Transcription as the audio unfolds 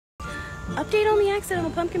Update on the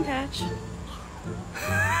accidental pumpkin patch.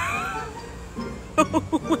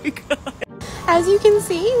 Oh my god. As you can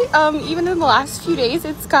see, even in the last few days,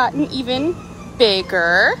 it's gotten even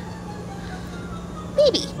bigger.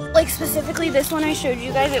 Baby. Like specifically this one I showed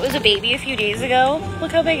you guys, it was a baby a few days ago.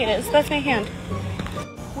 Look how big it is. That's my hand.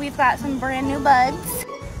 We've got some brand new buds.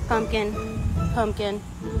 Pumpkin, pumpkin,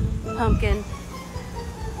 pumpkin.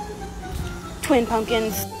 Twin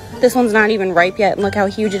pumpkins. This one's not even ripe yet, and look how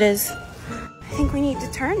huge it is. I think we need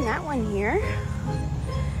to turn that one here.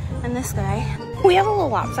 And this guy. We have a little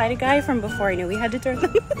lopsided guy from before I knew we had to turn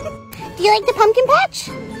them. Do you like the pumpkin patch?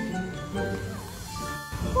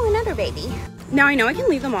 Oh, another baby. Now I know I can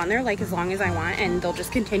leave them on there like as long as I want, and they'll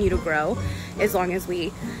just continue to grow as long as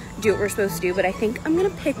we do what we're supposed to do. But I think I'm gonna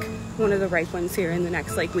pick one of the ripe ones here in the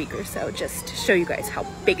next like week or so, just to show you guys how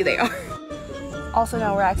big they are. Also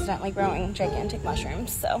now we're accidentally growing gigantic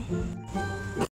mushrooms, so